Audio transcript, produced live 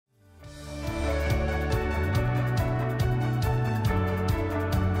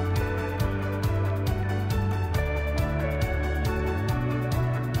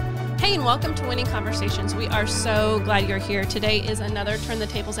and welcome to Winning Conversations. We are so glad you're here. Today is another Turn the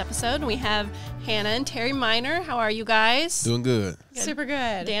Tables episode, and we have Hannah and Terry Miner. How are you guys? Doing good. Super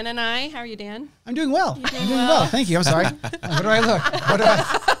good. Dan and I, how are you, Dan? I'm doing well. I'm doing well. Thank you. I'm sorry. What do I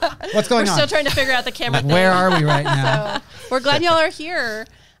look? What's going on? We're still trying to figure out the camera thing. Where are we right now? So we're glad y'all are here.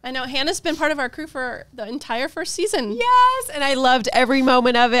 I know Hannah's been part of our crew for the entire first season. Yes, and I loved every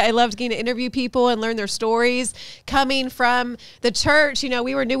moment of it. I loved getting to interview people and learn their stories coming from the church. You know,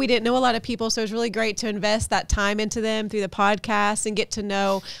 we didn't know a lot of people, so it was really great to invest that time into them through the podcast and get to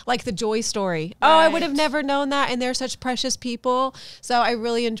know like the Joy story. Right. Oh, I would have never known that, and they're such precious people. So I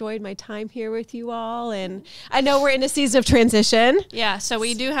really enjoyed my time here with you all, and I know we're in a season of transition. Yeah, so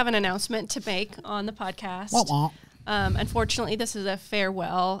we do have an announcement to make on the podcast. Wah-wah. Unfortunately, this is a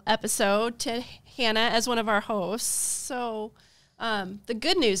farewell episode to Hannah as one of our hosts. So the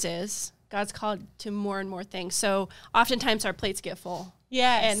good news is God's called to more and more things. So oftentimes our plates get full.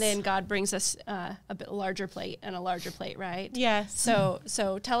 Yes. And then God brings us a bit larger plate and a larger plate, right? Yes.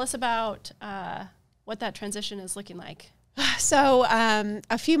 So tell us about what that transition is looking like. So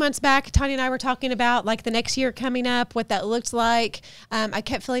a few months back, Tanya and I were talking about like the next year coming up, what that looked like. I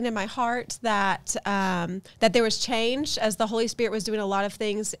kept feeling in my heart that that there was change as the Holy Spirit was doing a lot of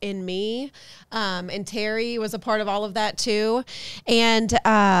things in me, and Terry was a part of all of that too. And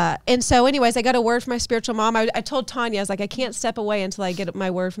so anyways, I got a word from my spiritual mom. I told Tanya, I was like, I can't step away until I get my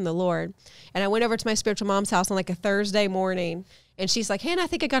word from the Lord. And I went over to my spiritual mom's house on like a Thursday morning. And she's like, Hannah, I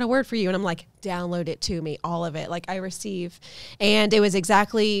think I got a word for you. And I'm like, download it to me, all of it. Like I receive. And it was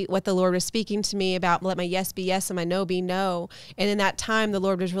exactly what the Lord was speaking to me about. Let my yes be yes and my no be no. And in that time, the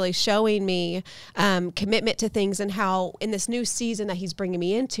Lord was really showing me commitment to things and how in this new season that he's bringing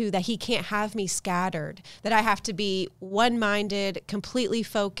me into, that he can't have me scattered, that I have to be one-minded, completely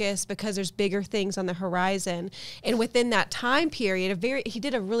focused because there's bigger things on the horizon. And within that time period, he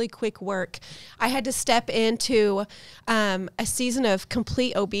did a really quick work. I had to step into a season of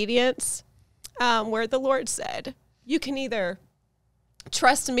complete obedience, where the Lord said, you can either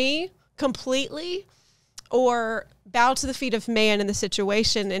trust me completely or bow to the feet of man in the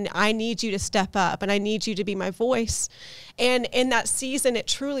situation, and I need you to step up and I need you to be my voice. And in that season, it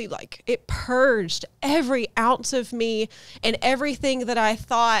truly it purged every ounce of me and everything that I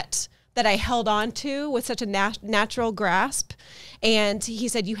thought that I held on to with such a natural grasp. And he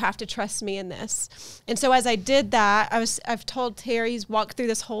said, you have to trust me in this. And so as I did that, I've told Terry, he's walked through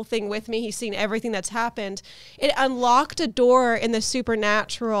this whole thing with me. He's seen everything that's happened. It unlocked a door in the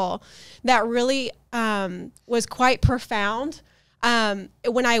supernatural that really was quite profound.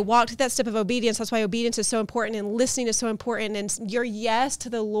 When I walked that step of obedience, that's why obedience is so important and listening is so important. And your yes to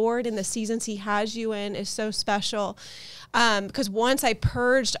the Lord in the seasons he has you in is so special. Because once I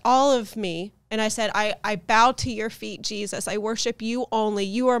purged all of me and I said, I bow to your feet, Jesus. I worship you only.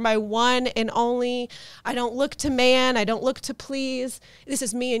 You are my one and only. I don't look to man. I don't look to please. This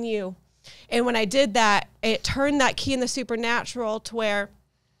is me and you. And when I did that, it turned that key in the supernatural to where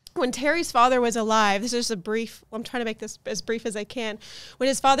when Terry's father was alive, this is just I'm trying to make this as brief as I can. When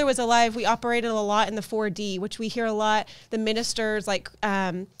his father was alive, we operated a lot in the 4D, which we hear a lot. The ministers like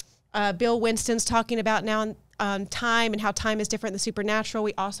Bill Winston's talking about now time and how time is different in the supernatural.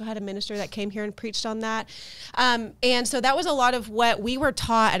 We also had a minister that came here and preached on that. And so that was a lot of what we were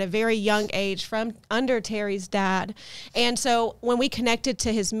taught at a very young age from under Terry's dad. And so when we connected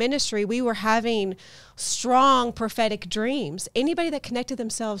to his ministry, we were having strong prophetic dreams. Anybody that connected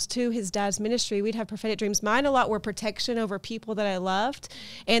themselves to his dad's ministry, we'd have prophetic dreams. Mine a lot were protection over people that I loved,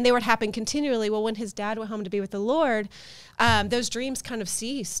 and they would happen continually. Well, when his dad went home to be with the Lord, those dreams kind of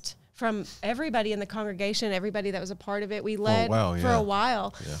ceased from everybody in the congregation, everybody that was a part of it. We led for a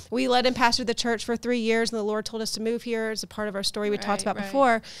while. Yeah. We led and pastored the church for 3 years, and the Lord told us to move here as a part of our story we talked about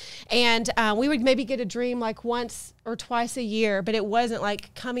before. And we would maybe get a dream like once or twice a year, but it wasn't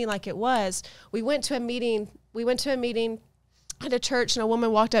like coming like it was. We went to a meeting at a church, and a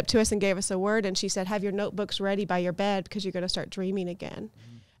woman walked up to us and gave us a word, and she said, have your notebooks ready by your bed because you're going to start dreaming again.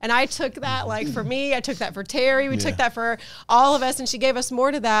 And I took that, like for me, I took that for Terry, we took that for all of us, and she gave us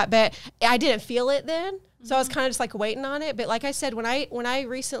more to that, but I didn't feel it then. So I was kind of just like waiting on it. But like I said, when I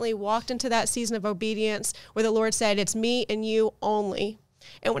recently walked into that season of obedience where the Lord said, it's me and you only.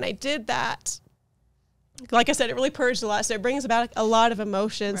 And when I did that, like I said, it really purged a lot. So it brings about a lot of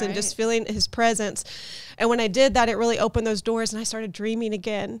emotions and just feeling his presence. And when I did that, it really opened those doors, and I started dreaming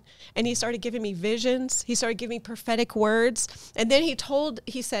again. And he started giving me visions. He started giving me prophetic words. And then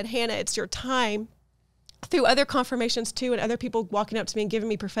he said, Hannah, it's your time. through other confirmations too, and other people walking up to me and giving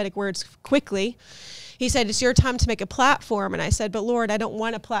me prophetic words quickly. He said, it's your time to make a platform. And I said, but Lord, I don't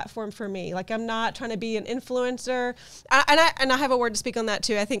want a platform for me. Like, I'm not trying to be an influencer. And I have a word to speak on that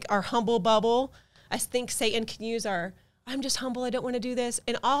too. I think our humble bubble, I think Satan can use our, I'm just humble, I don't want to do this.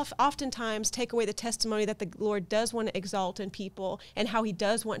 And oftentimes take away the testimony that the Lord does want to exalt in people and how he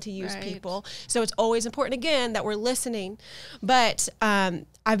does want to use people. So it's always important, again, that we're listening. But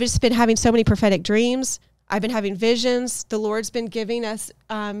I've just been having so many prophetic dreams. I've been having visions. The Lord's been giving us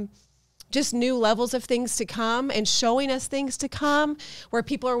just new levels of things to come and showing us things to come, where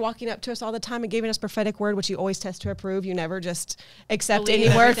people are walking up to us all the time and giving us prophetic word, which you always test to approve. You never just accept any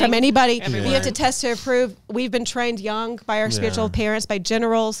word from anybody. You have to test to approve. We've been trained young by our spiritual parents, by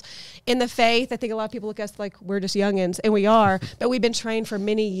generals in the faith. I think a lot of people look at us like we're just youngins, and we are, but we've been trained for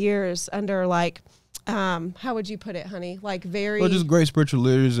many years under like, how would you put it, honey? Like very... Well, just great spiritual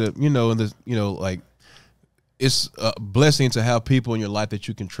leaders that, like, it's a blessing to have people in your life that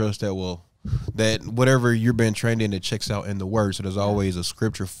you can trust that whatever you're being trained in, it checks out in the word. So there's always a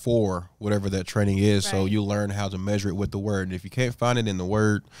scripture for whatever that training is. So you learn how to measure it with the word. And if you can't find it in the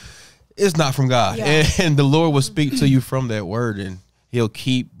word, it's not from God. And the Lord will speak to you from that word, and he'll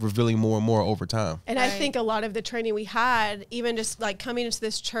keep revealing more and more over time. And I think a lot of the training we had, even just like coming into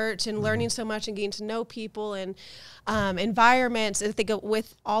this church and learning so much and getting to know people and environments, I think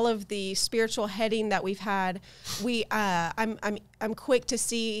with all of the spiritual heading that we've had, I'm quick to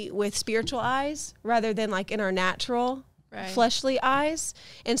see with spiritual eyes rather than like in our natural fleshly eyes.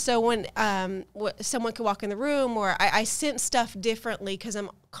 And so when someone could walk in the room, or I sense stuff differently because I'm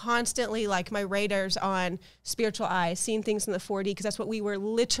constantly like my radar's on spiritual eyes, seeing things in the 4D, because that's what we were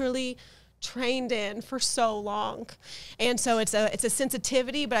literally trained in for so long. And so it's a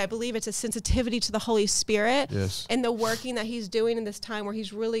sensitivity, but I believe it's a sensitivity to the Holy Spirit and the working that he's doing in this time, where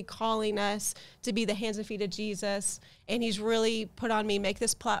he's really calling us to be the hands and feet of Jesus. And he's really put on me, make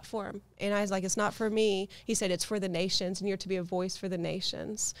this platform. And I was like, it's not for me. He said, it's for the nations, and you're to be a voice for the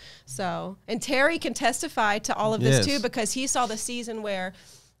nations. So, and Terry can testify to all of this too, because he saw the season where,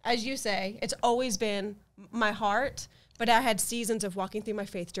 as you say, it's always been my heart. But I had seasons of walking through my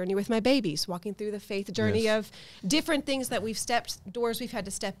faith journey with my babies, walking through the faith journey of different things that doors we've had to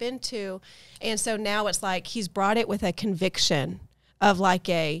step into. And so now it's like he's brought it with a conviction of like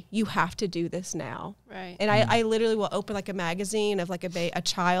you have to do this now. Right. And I literally will open like a magazine of like a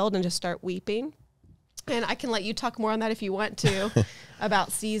child and just start weeping. And I can let you talk more on that if you want to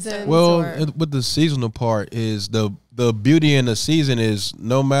about seasons. Well, with the seasonal part is the beauty in the season is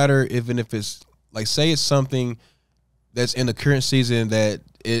no matter even if it's like, say it's something that's in the current season that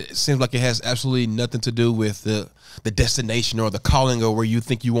it seems like it has absolutely nothing to do with the destination or the calling or where you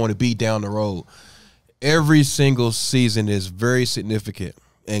think you want to be down the road. Every single season is very significant,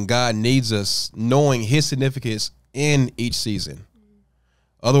 and God needs us knowing his significance in each season.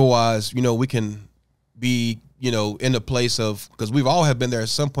 Otherwise, we can be, in the place of, because we've all have been there at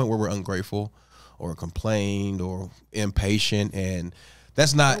some point where we're ungrateful or complained or impatient, and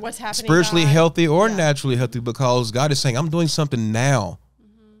that's not spiritually healthy or naturally healthy, because God is saying, I'm doing something now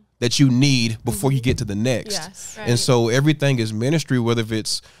that you need before you get to the next. Yes, And so everything is ministry, whether if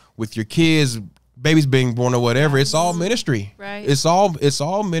it's with your kids, babies being born or whatever, it's all ministry. Right. It's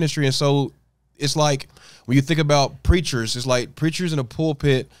all ministry. And so it's like when you think about preachers, it's like preachers in a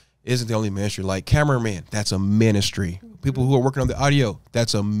pulpit isn't the only ministry. Like cameraman, that's a ministry. People who are working on the audio,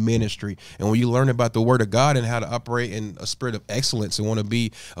 that's a ministry. And when you learn about the word of God and how to operate in a spirit of excellence and want to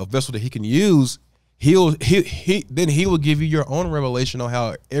be a vessel that he can use, he will give you your own revelation on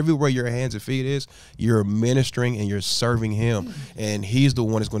how everywhere your hands and feet is, you're ministering and you're serving him. And he's the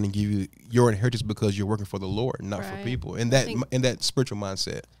one that's going to give you your inheritance because you're working for the Lord, not for people. And that spiritual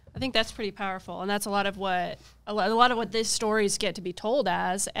mindset. I think that's pretty powerful, and that's a lot of what these stories get to be told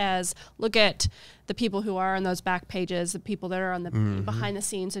as look at the people who are on those back pages, the people that are on the behind the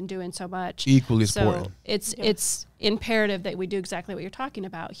scenes and doing so much. Equally important. So it's imperative that we do exactly what you're talking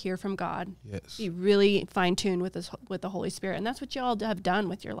about. Hear from God. Yes. Be really fine tuned with the Holy Spirit, and that's what y'all have done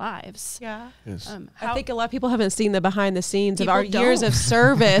with your lives. Yeah. Yes. I think a lot of people haven't seen the behind the scenes of our years of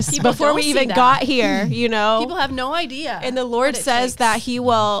service before we even got here. People have no idea. And the Lord says that he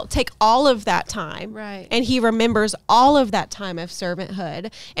will take all of that time, and he remembers all of that time of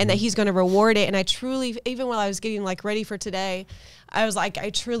servanthood, and that he's going to reward it. And I truly, even while I was getting like ready for today, I was like, I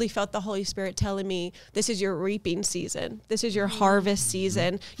truly felt the Holy Spirit telling me, this is your reaping season. This is your harvest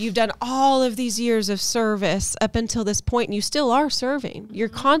season. You've done all of these years of service up until this point, and you still are serving. You're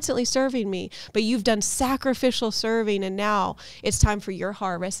constantly serving me, but you've done sacrificial serving, and now it's time for your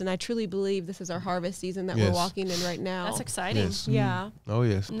harvest. And I truly believe this is our harvest season that we're walking in right now. That's exciting. Yes. Yeah. Oh,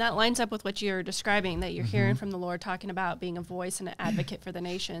 yes. And that lines up with what you're describing, that you're hearing from the Lord, talking about being a voice and an advocate for the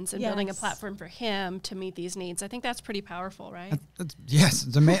nations and building a platform for him to meet these needs. I think that's pretty powerful, right? Yes,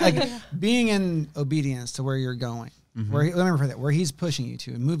 it's amazing. Like being in obedience to where you're going, where he's pushing you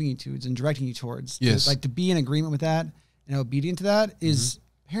to and moving you to and directing you towards. Yes. Like to be in agreement with that and obedient to that is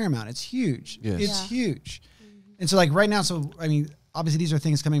paramount. It's huge. Yes. It's huge. And so like right now, so I mean, obviously these are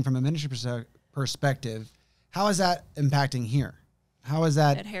things coming from a ministry perspective. How is that impacting here? How is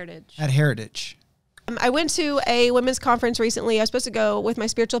that At Heritage? At Heritage. I went to a women's conference recently. I was supposed to go with my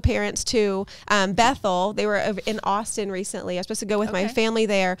spiritual parents to Bethel. They were in Austin recently. I was supposed to go with my family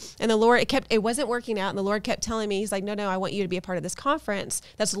there, and the Lord, it wasn't working out, and the Lord kept telling me, he's like, no, I want you to be a part of this conference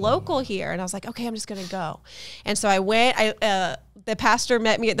that's local here. And I was like, okay, I'm just going to go. And so I went. The pastor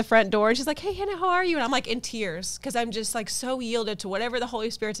met me at the front door, and she's like, hey, Hannah, how are you? And I'm like in tears because I'm just like so yielded to whatever the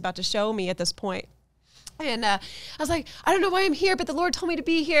Holy Spirit's about to show me at this point. And I was like, I don't know why I'm here, but the Lord told me to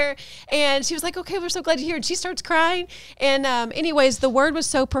be here. And she was like, okay, we're so glad you're here. And she starts crying. And anyways, the word was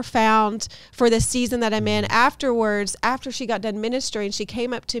so profound for the season that I'm in. Afterwards, after she got done ministering, she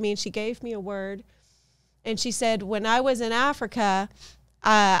came up to me and she gave me a word. And she said, when I was in Africa,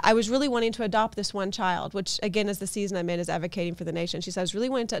 I was really wanting to adopt this one child, which again is the season I'm in, is advocating for the nation. She said, I was really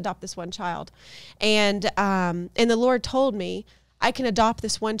wanting to adopt this one child. And the Lord told me, I can adopt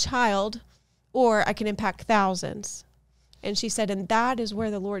this one child, or I can impact thousands. And she said, and that is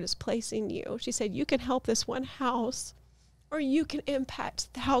where the Lord is placing you. She said, you can help this one house, or you can impact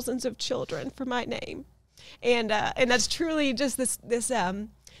thousands of children for my name. And that's truly just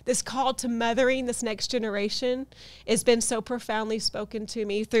this call to mothering this next generation has been so profoundly spoken to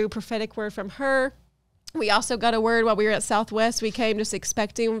me through prophetic word from her. We also got a word while we were at Southwest. We came just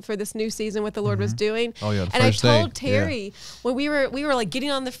expecting for this new season what the Lord was doing. Oh, yeah, and I told Terry when we were like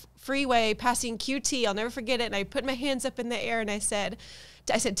getting on the freeway passing QT, I'll never forget it. And I put my hands up in the air and I said,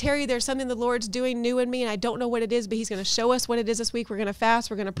 Terry, there's something the Lord's doing new in me, and I don't know what it is, but he's going to show us what it is this week. We're going to fast,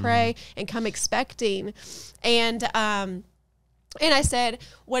 we're going to pray, and come expecting. And I said,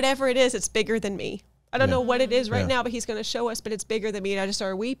 whatever it is, it's bigger than me. I don't know what it is right now, but he's going to show us, but it's bigger than me. And I just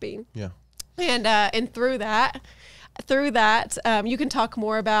started weeping. Yeah. And through that, you can talk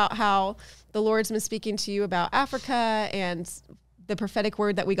more about how the Lord's been speaking to you about Africa and the prophetic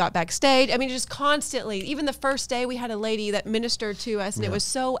word that we got backstage. I mean, just constantly, even the first day we had a lady that ministered to us, and it was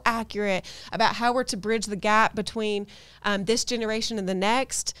so accurate about how we're to bridge the gap between this generation and the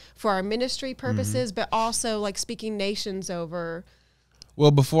next for our ministry purposes, but also like speaking nations over.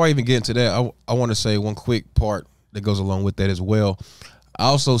 Well, before I even get into that, I want to say one quick part that goes along with that as well. I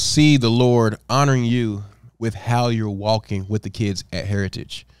also see the Lord honoring you with how you're walking with the kids at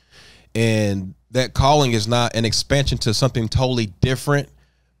Heritage. And that calling is not an expansion to something totally different.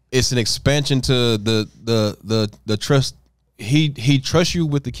 It's an expansion to the trust. He trusts you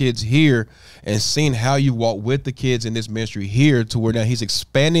with the kids here, and seeing how you walk with the kids in this ministry here to where now he's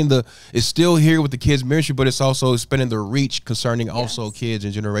expanding it's still here with the kids ministry, but it's also expanding the reach concerning also kids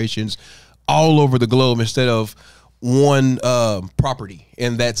and generations all over the globe instead of one property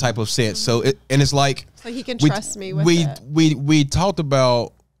in that type of sense. So it's like, so he can trust me with it. We talked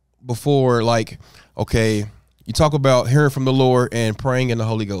about before, like, okay, you talk about hearing from the Lord and praying in the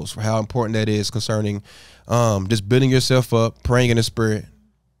Holy Ghost, for how important that is concerning just building yourself up, praying in the Spirit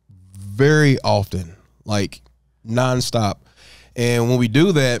very often, like nonstop. And when we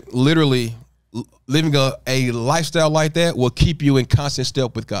do that, literally living a lifestyle like that will keep you in constant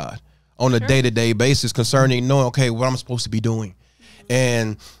step with God on a day-to-day basis concerning knowing, okay, what I'm supposed to be doing.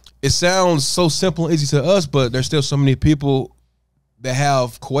 And it sounds so simple and easy to us, but there's still so many people that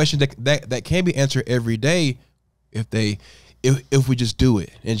have questions that can be answered every day if we just do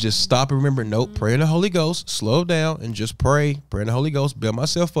it and just stop and remember, nope, pray in the Holy Ghost, slow down and just pray in the Holy Ghost, build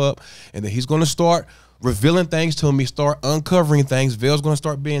myself up, and then he's going to start revealing things to me, start uncovering things. Veil's going to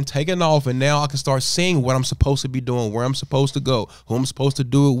start being taken off, and now I can start seeing what I'm supposed to be doing, where I'm supposed to go, who I'm supposed to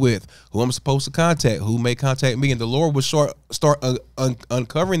do it with, who I'm supposed to contact, who may contact me. And the Lord will start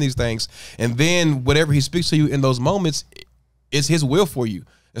uncovering these things. And then whatever he speaks to you in those moments, it's his will for you.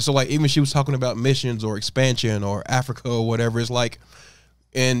 And so, like, even she was talking about missions or expansion or Africa or whatever, it's like,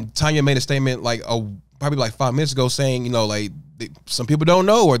 and Tanya made a statement like probably like 5 minutes ago saying, you know, like some people don't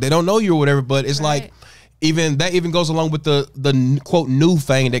know or they don't know you or whatever, but it's like even goes along with the quote new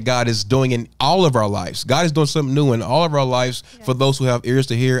thing that God is doing in all of our lives. God is doing something new in all of our lives for those who have ears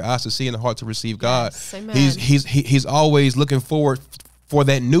to hear, eyes to see, and a heart to receive God. Yes, amen. He's always looking forward for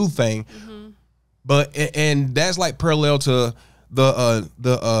that new thing. But and that's like parallel to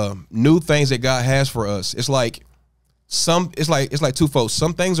the new things that God has for us. It's like it's like twofold.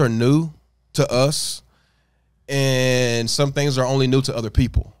 Some things are new to us, and some things are only new to other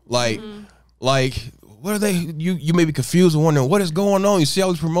people. Like what are they? You may be confused and wondering what is going on. You see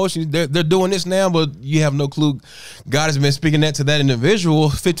all these promotions, they're doing this now, but you have no clue. God has been speaking that to that individual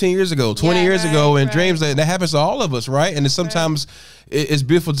 15 years ago, 20 years ago, and dreams that happens to all of us, right? And sometimes it's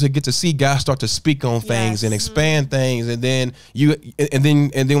beautiful to get to see God start to speak on things and expand things, and then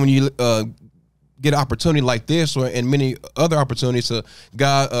when you get an opportunity like this and many other opportunities to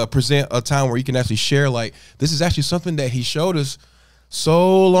God present a time where you can actually share, like, this is actually something that he showed us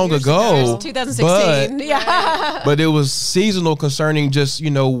so long ago, 2016, but it was seasonal concerning just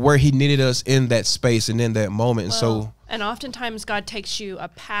where he needed us in that space and in that moment. And oftentimes God takes you a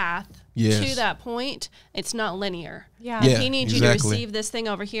path to that point. It's not linear. He needs you to receive this thing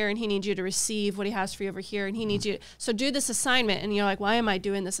over here, and he needs you to receive what he has for you over here, and he needs you so do this assignment. And you're like, why am I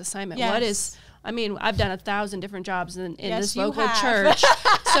doing this assignment? What is, I mean, I've done 1,000 different jobs in this local church.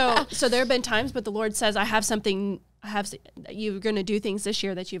 So there have been times, but the Lord says, you're going to do things this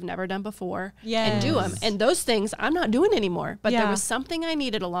year that you've never done before, and do them. And those things I'm not doing anymore. But there was something I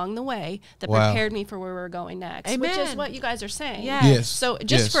needed along the way that prepared me for where we're going next, which is what you guys are saying. So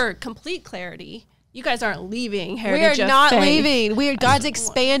just for complete clarity, you guys aren't leaving Heritage We are not leaving. God's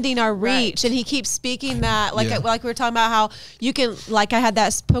expanding our reach, and he keeps speaking that, like we were talking about how you can, like I had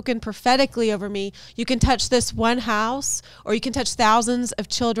that spoken prophetically over me, you can touch this one house, or you can touch thousands of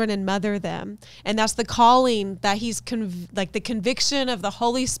children and mother them. And that's the calling that he's, like the conviction of the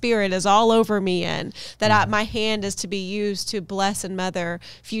Holy Spirit is all over me, and that my hand is to be used to bless and mother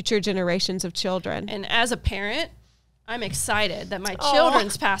future generations of children. And as a parent, I'm excited that my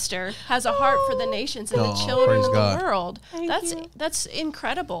children's pastor has a heart for the nations and the children of the world. That's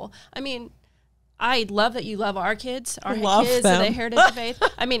incredible. I mean, I love that you love our kids, our kids, the Heritage of Faith.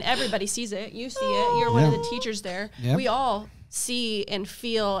 I mean, everybody sees it. You see it. You're one of the teachers there. We all see and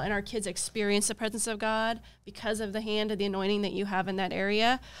feel, and our kids experience the presence of God because of the hand of the anointing that you have in that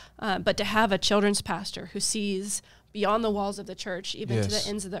area. But to have a children's pastor who sees beyond the walls of the church, even to the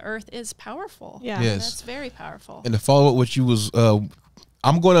ends of the earth, is powerful. That's very powerful. And to follow up what you was,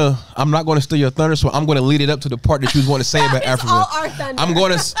 I'm not gonna steal your thunder, so I'm gonna lead it up to the part that you was want to say about Africa. All our thunder. I'm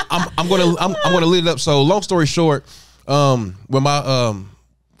gonna lead it up. So long story short, when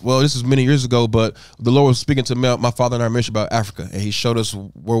this is many years ago, but the Lord was speaking to me, my father and I mentioned about Africa, and he showed us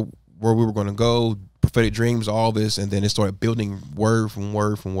where we were going to go, prophetic dreams, all this, and then it started building word from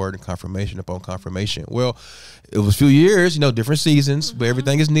word and confirmation upon confirmation. Well, it was a few years, different seasons, but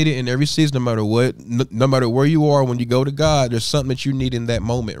everything is needed in every season, no matter what, no matter where you are. When you go to God, there's something that you need in that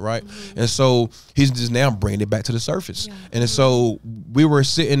moment, right? And so he's just now bringing it back to the surface. And so we were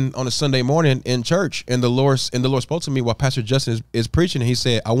sitting on a Sunday morning in church, and the Lord spoke to me while Pastor Justin is preaching, and he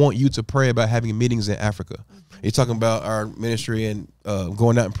said, I want you to pray about having meetings in Africa. He's talking about our ministry and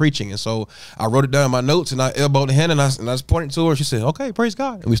going out and preaching. And so I wrote it down in my notes, and I elbowed Hannah, and I was pointing to her. She said, okay, praise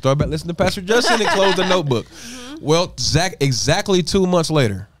God. And we started back listening to Pastor Justin and closed the notebook. Well, exactly 2 months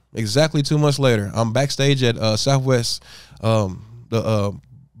later, I'm backstage at Southwest, the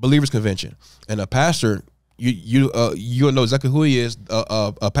Believers Convention. And a pastor, you'll know exactly who he is.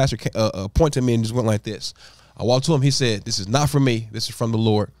 A pastor pointed to me and just went like this. I walked to him. He said, this is not from me. This is from the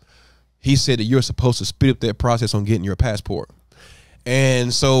Lord. He said that you're supposed to speed up that process on getting your passport.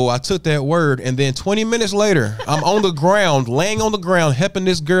 And so I took that word, and then 20 minutes later, I'm on the ground, laying on the ground, helping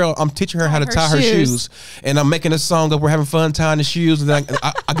this girl. I'm teaching her how to tie her shoes, and I'm making a song that we're having fun tying the shoes, and then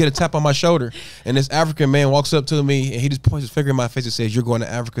I get a tap on my shoulder, and this African man walks up to me, and he just points his finger in my face and says, you're going to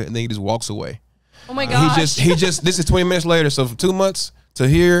Africa, and then he just walks away. Oh my gosh. He just, this is 20 minutes later, so from 2 months to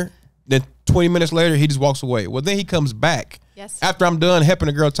here, then 20 minutes later, he just walks away. Well, then he comes back. After I'm done helping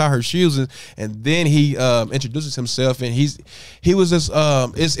the girl tie her shoes, and then he introduces himself, and he was this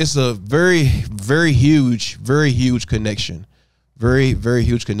it's a very, very huge connection, very, very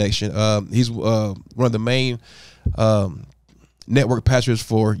huge connection. He's one of the main network pastors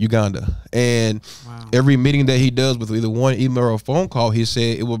for Uganda, and every meeting that he does with either one email or a phone call, he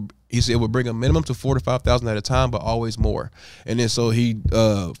said it would bring a minimum to 4,000 to 5,000 at a time, but always more. And then so he,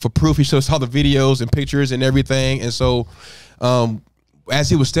 for proof, he shows all the videos and pictures and everything. And so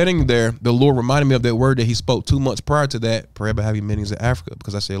as he was standing there, the Lord reminded me of that word that he spoke 2 months prior to that, pray about having meetings in Africa.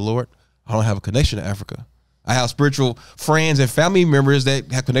 Because I said, Lord, I don't have a connection to Africa. I have spiritual friends and family members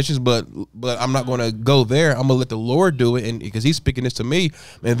that have connections, but I'm not going to go there. I'm going to let the Lord do it, and because He's speaking this to me.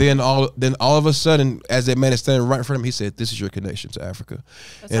 And then all of a sudden, as that man is standing right in front of him, He said, "This is your connection to Africa."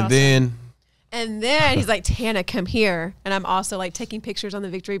 That's and awesome. And then he's like, Tana, come here. And I'm also like taking pictures on the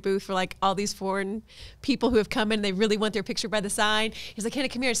victory booth for like all these foreign people who have come in and they really want their picture by the sign. He's like, Tana,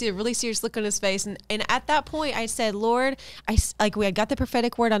 come here. I see a really serious look on his face. And at that point I said, Lord, we had got the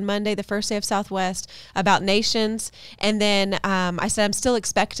prophetic word on Monday, the first day of Southwest, about nations. And then I said, I'm still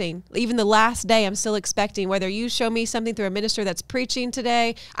expecting. Even the last day, I'm still expecting. Whether you show me something through a minister that's preaching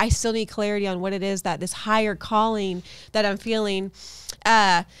today, I still need clarity on what it is, that this higher calling that I'm feeling.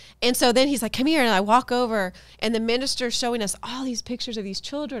 And so then he's like, come here. And I walk over and the minister's showing us all these pictures of these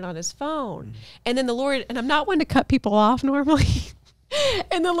children on his phone. Mm-hmm. And then the Lord, and I'm not one to cut people off normally.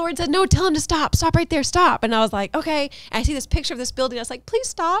 And the Lord said, no, tell him to stop right there, stop. And I was like, okay. And I see this picture of this building. I was like, please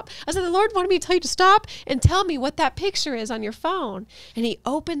stop. I said, the Lord wanted me to tell you to stop and tell me what that picture is on your phone. And he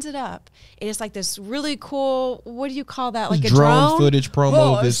opens it up and it's like this really cool, what do you call that? Like a drone footage promo.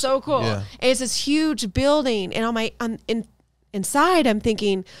 Whoa, it's so cool. Yeah. And it's this huge building. And inside I'm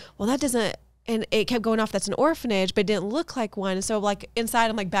thinking, well, that doesn't, and it kept going off, that's an orphanage, but it didn't look like one. And so like inside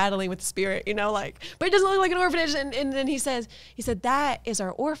I'm like battling with the spirit, like, but it doesn't look like an orphanage. And then he said, that is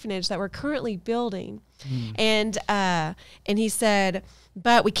our orphanage that we're currently building. And he said,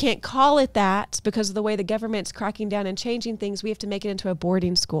 but we can't call it that because of the way the government's cracking down and changing things. We have to make it into a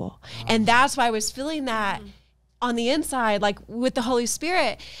boarding school. And that's why I was feeling that on the inside, like with the Holy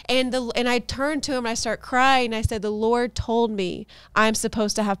Spirit. And I turned to him and I start crying. I said, the Lord told me I'm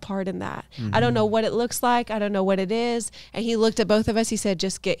supposed to have part in that. I don't know what it looks like. I don't know what it is. And he looked at both of us. He said,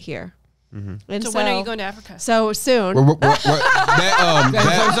 just get here. And so when are you going to Africa? So soon. So we're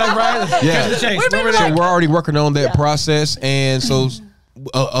already working on that process. And so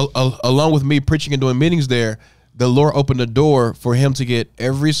along with me preaching and doing meetings there, the Lord opened the door for him to get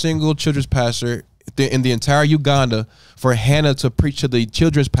every single children's pastor in the entire Uganda, for Hannah to preach to the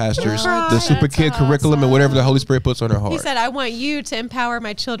children's pastors, the super kid curriculum and whatever the Holy Spirit puts on her heart. He said, I want you to empower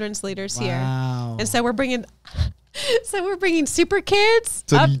my children's leaders here. And so we're bringing super kids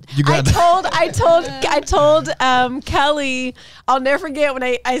up. I told Kelly, I'll never forget when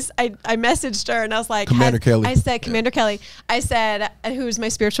I messaged her and I was like, Commander Kelly, I said, who's my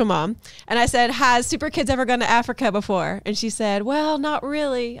spiritual mom, and I said, has Super Kids ever gone to Africa before? And she said, well, not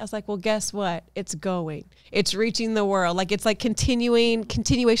really. I was like, well, guess what? It's going. It's reaching the world. Like it's like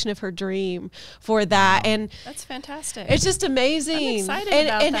continuation of her dream for that. And that's fantastic. It's just amazing. I'm excited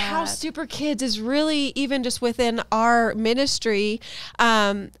about that. And how Super Kids is really even just within our ministry,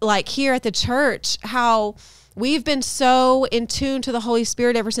 like here at the church, how we've been so in tune to the Holy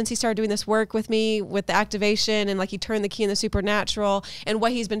Spirit ever since he started doing this work with me with the activation, and like he turned the key in the supernatural, and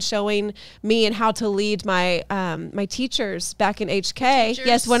what he's been showing me and how to lead my my teachers back in HK.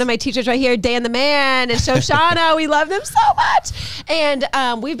 Yes, one of my teachers right here, Dan the Man and Shoshana. We love them so much.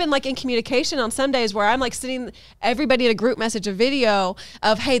 And we've been like in communication on Sundays where I'm like sending everybody in a group message, a video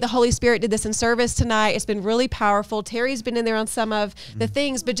of, hey, the Holy Spirit did this in service tonight. It's been really powerful. Terry's been in there on some of the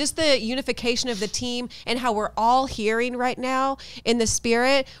things, but just the unification of the team and how we're all hearing right now in the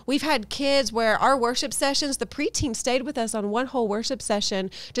spirit. We've had kids where our worship sessions, the preteen stayed with us on one whole worship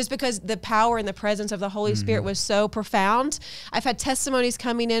session just because the power and the presence of the Holy Spirit was so profound. I've had testimonies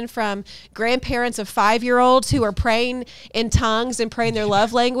coming in from grandparents of 5-year-olds who are praying in tongues and praying their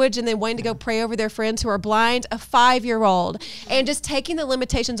love language and then wanting to go pray over their friends who are blind, a 5-year-old, and just taking the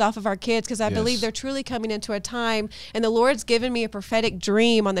limitations off of our kids, because I believe they're truly coming into a time, and the Lord's given me a prophetic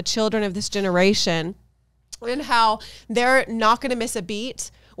dream on the children of this generation and how they're not going to miss a beat.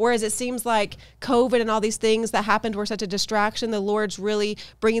 Whereas it seems like COVID and all these things that happened were such a distraction, the Lord's really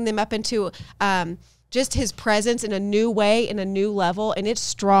bringing them up into just his presence in a new way, in a new level, and it's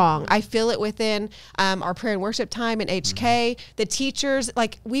strong. I feel it within our prayer and worship time in HK. The teachers,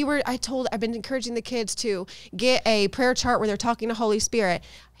 like I've been encouraging the kids to get a prayer chart where they're talking to Holy Spirit.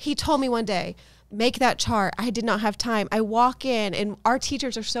 He told me one day, make that chart. I did not have time. I walk in and our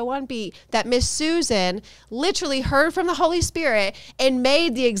teachers are so on beat that Miss Susan literally heard from the Holy Spirit and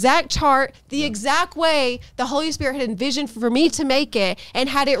made the exact chart the exact way the Holy Spirit had envisioned for me to make it, and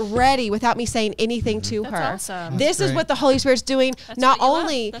had it ready without me saying anything to her. Awesome. This is what the Holy Spirit's doing. Not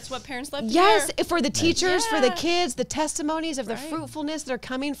only that's what parents love to yes, hear. for the teachers, for the kids, the testimonies of the fruitfulness that are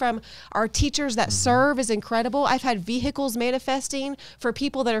coming from our teachers that serve is incredible. I've had vehicles manifesting for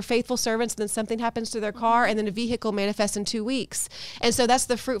people that are faithful servants, and then something happens to their car and then a vehicle manifests in 2 weeks. And so that's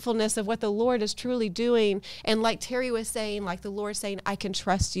the fruitfulness of what the Lord is truly doing. And like Terry was saying, like the Lord saying, I can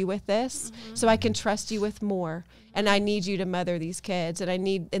trust you with this, so I can trust you with more. And I need you to mother these kids,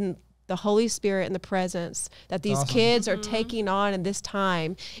 and the Holy Spirit and the presence that these awesome. kids are taking on in this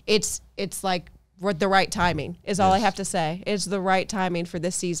time, it's like the right timing is all I have to say. It's the right timing for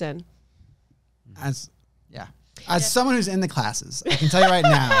this season. As someone who's in the classes, I can tell you right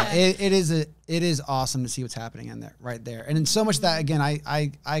now, it is awesome to see what's happening in there, right there. And in so much that, again,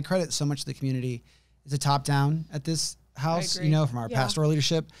 I credit so much of the community. It's a top down at this house, agree. from our pastoral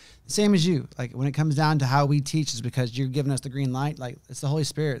leadership. Same as you. Like when it comes down to how we teach is because you're giving us the green light. Like it's the Holy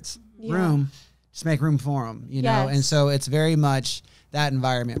Spirit's room. Just make room for them, know? And so it's very much that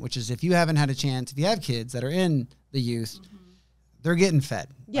environment, which is if you haven't had a chance, if you have kids that are in the youth, they're getting fed.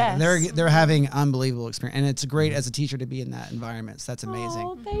 Yes. Like they're having unbelievable experience. And it's great as a teacher to be in that environment. So that's amazing.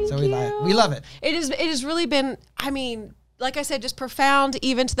 Oh, thank so you. we love it. It has really been, like I said, just profound,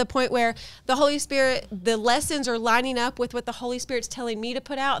 even to the point where the Holy Spirit, the lessons are lining up with what the Holy Spirit's telling me to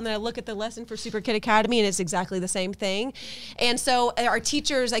put out. And then I look at the lesson for Super Kid Academy and it's exactly the same thing. And so our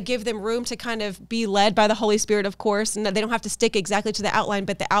teachers, I give them room to kind of be led by the Holy Spirit, of course, and they don't have to stick exactly to the outline,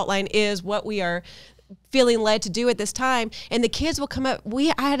 but the outline is what we are feeling led to do at this time. And the kids will come up.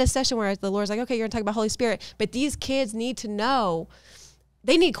 I had a session where the Lord's like, okay, you're gonna talk about Holy Spirit, but these kids need to know,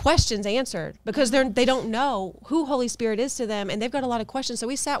 they need questions answered because they don't know who Holy Spirit is to them, and they've got a lot of questions. So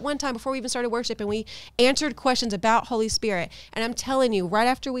we sat one time before we even started worship and we answered questions about Holy Spirit. And I'm telling you, right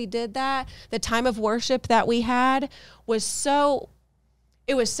after we did that, the time of worship that we had was so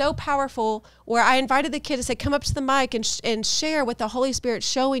powerful, where I invited the kids to say, come up to the mic and share what the Holy Spirit's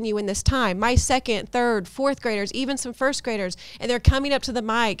showing you in this time. My second, third, fourth graders, even some first graders, and they're coming up to the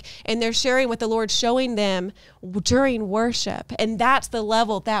mic and they're sharing what the Lord's showing them during worship. And that's the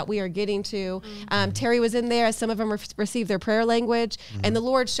level that we are getting to. Terry was in there as some of them received their prayer language, and the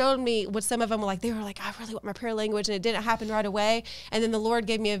Lord showed me what some of them were like. They were like, I really want my prayer language, and it didn't happen right away. And then the Lord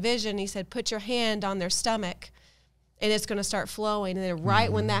gave me a vision. He said, put your hand on their stomach, and it's going to start flowing. And then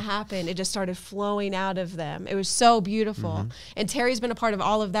right when that happened, it just started flowing out of them. It was so beautiful. And Terry's been a part of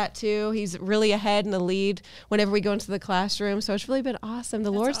all of that too. He's really ahead in the lead whenever we go into the classroom. So it's really been awesome. The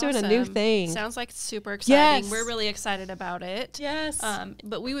Lord's doing a new thing. Sounds like super exciting. Yes. We're really excited about it. Yes.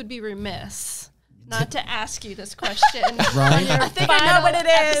 But we would be remiss not to ask you this question. Right. On your I think I know what it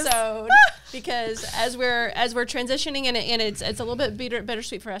is. episode, because as we're transitioning and it's a little bit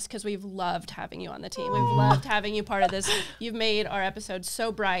bittersweet for us because we've loved having you on the team. We've loved having you part of this. You've made our episodes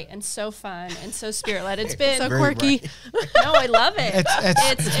so bright and so fun and so spirit led. It's been so quirky. No, I love it.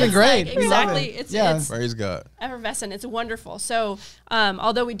 It's been great. Like, We love exactly. it. It's Praise God. effervescent. It's wonderful. So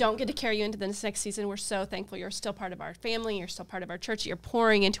although we don't get to carry you into this next season, we're so thankful you're still part of our family. You're still part of our church. You're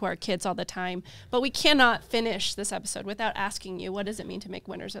pouring into our kids all the time. But we cannot finish this episode without asking you, what does it mean to make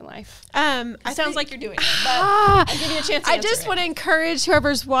winners in life? It sounds like you're doing it, but I'll give you a chance to I answer just it. want to encourage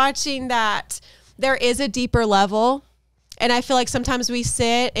whoever's watching that there is a deeper level. And I feel like sometimes we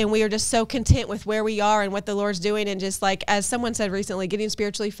sit and we are just so content with where we are and what the Lord's doing, and just like, as someone said recently, getting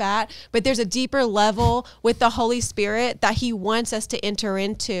spiritually fat. But there's a deeper level with the Holy Spirit that He wants us to enter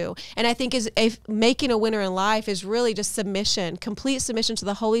into. And I think if making a winner in life is really just submission, complete submission to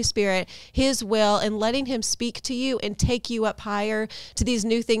the Holy Spirit, His will, and letting Him speak to you and take you up higher to these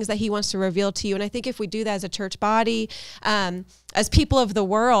new things that He wants to reveal to you. And I think if we do that as a church body, as people of the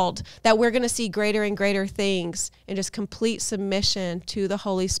world, that we're going to see greater and greater things, and just complete submission to the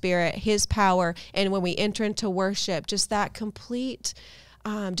Holy Spirit, His power. And when we enter into worship, just that complete,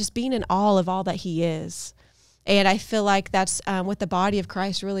 just being in awe of all that He is. And I feel like that's what the body of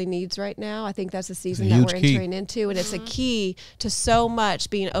Christ really needs right now. I think that's the season that we're entering into. And it's a key to so much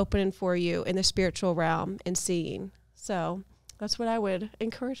being open for you in the spiritual realm and seeing. So that's what I would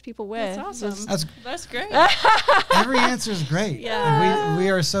encourage people with. That's awesome. That's great. Every answer is great. Yeah.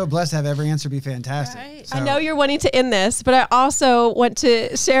 We are so blessed to have every answer be fantastic. Right. So, I know you're wanting to end this, but I also want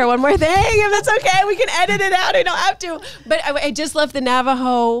to share one more thing. If it's okay, we can edit it out. I don't have to. But I just love the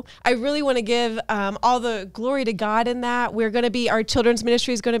Navajo. I really want to give all the glory to God in that. Our children's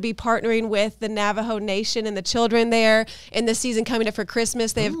ministry is going to be partnering with the Navajo Nation and the children there in the season coming up for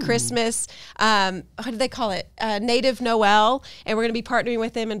Christmas. They have Christmas, how do they call it? Native Noel. And we're going to be partnering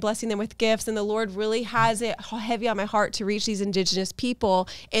with them and blessing them with gifts. And the Lord really has it heavy on my heart to reach these indigenous people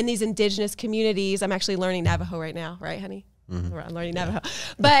in these indigenous communities. I'm actually learning Navajo right now, right, honey? Mm-hmm. I'm learning Navajo.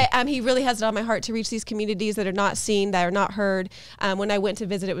 But He really has it on my heart to reach these communities that are not seen, that are not heard. When I went to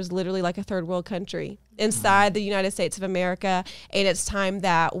visit, it was literally like a third world country. inside the United States of America, and it's time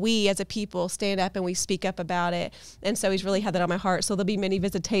that we as a people stand up and we speak up about it. And so he's really had that on my heart. So there'll be many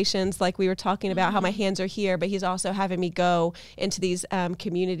visitations, like we were talking about, how my hands are here, but he's also having me go into these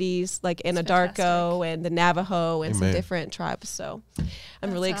communities like Anadarko and the Navajo and some different tribes. So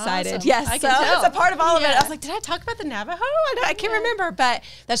I'm really excited. Awesome. Yes, so it's a part of all of it. I was like, did I talk about the Navajo? I can't remember, but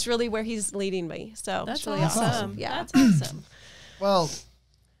that's really where he's leading me. So That's it's really awesome. Yeah. That's awesome. Well,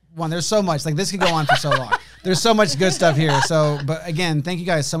 there's so much. Like, this could go on for so long. There's so much good stuff here. So, but again, thank you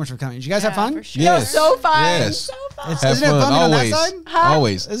guys so much for coming. Did you guys have fun? For sure. It was so fun. Yes. So fun. Isn't it fun being on that side?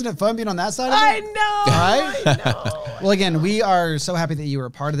 Always. Isn't it fun being on that side? I know. Right? I know. Well, again, we are so happy that you were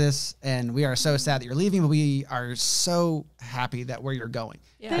a part of this, and we are so sad that you're leaving, but we are so happy that where you're going.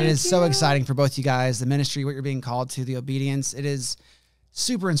 Yeah. It is so exciting for both you guys, the ministry, what you're being called to, the obedience. It is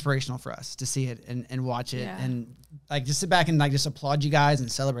super inspirational for us to see it and watch it and like just sit back and like just applaud you guys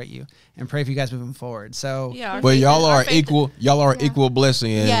and celebrate you and pray for you guys moving forward. So Yeah, But y'all are equal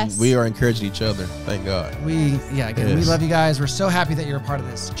blessing, and Yes. we are encouraging each other. Thank God. we love you guys. We're so happy that you're a part of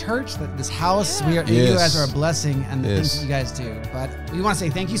this church, that this house. You guys are a blessing, and the things that you guys do. But we want to say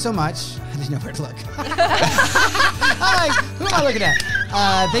thank you so much. I didn't know where to look. Who am I looking at?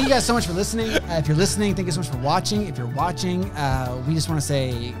 Thank you guys so much for listening. If you're listening, thank you so much for watching. If you're watching, we just want to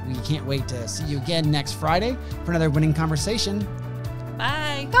say we can't wait to see you again next Friday for another winning conversation.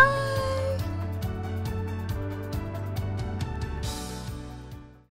 Bye. Bye.